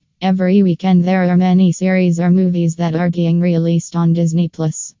Every weekend there are many series or movies that are being released on Disney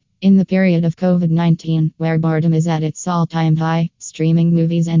Plus. In the period of COVID-19, where boredom is at its all-time high, streaming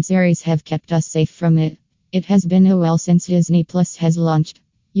movies and series have kept us safe from it. It has been a while since Disney Plus has launched.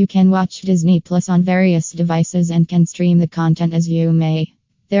 You can watch Disney Plus on various devices and can stream the content as you may.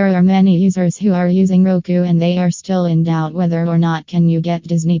 There are many users who are using Roku and they are still in doubt whether or not can you get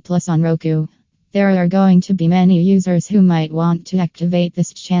Disney Plus on Roku. There are going to be many users who might want to activate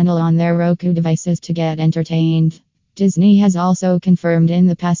this channel on their Roku devices to get entertained. Disney has also confirmed in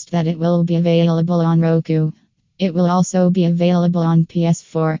the past that it will be available on Roku. It will also be available on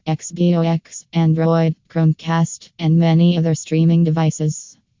PS4, Xbox, Android, Chromecast, and many other streaming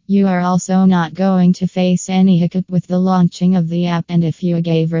devices. You are also not going to face any hiccup with the launching of the app, and if you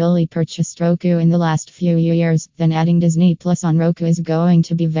have really purchased Roku in the last few years, then adding Disney Plus on Roku is going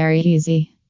to be very easy.